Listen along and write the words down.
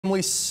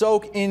Family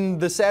soak in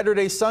the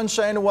Saturday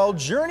sunshine while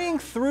journeying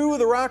through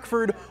the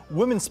Rockford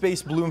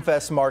Womanspace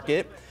Bloomfest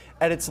market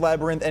at its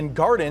Labyrinth and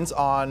Gardens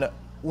on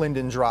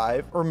Linden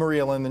Drive, or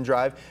Maria Linden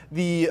Drive.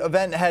 The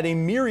event had a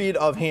myriad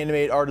of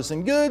handmade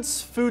artisan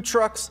goods, food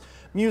trucks,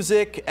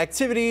 music,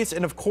 activities,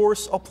 and of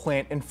course a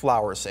plant and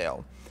flower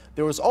sale.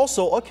 There was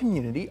also a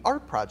community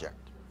art project.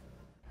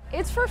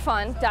 It's for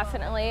fun,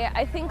 definitely.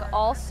 I think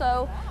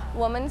also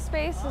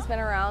Womanspace has been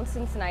around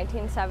since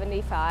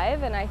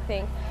 1975, and I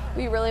think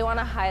we really want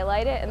to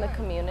highlight it in the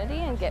community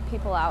and get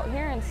people out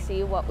here and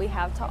see what we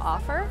have to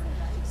offer.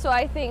 So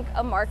I think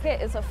a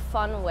market is a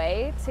fun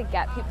way to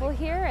get people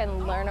here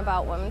and learn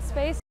about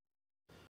Womanspace.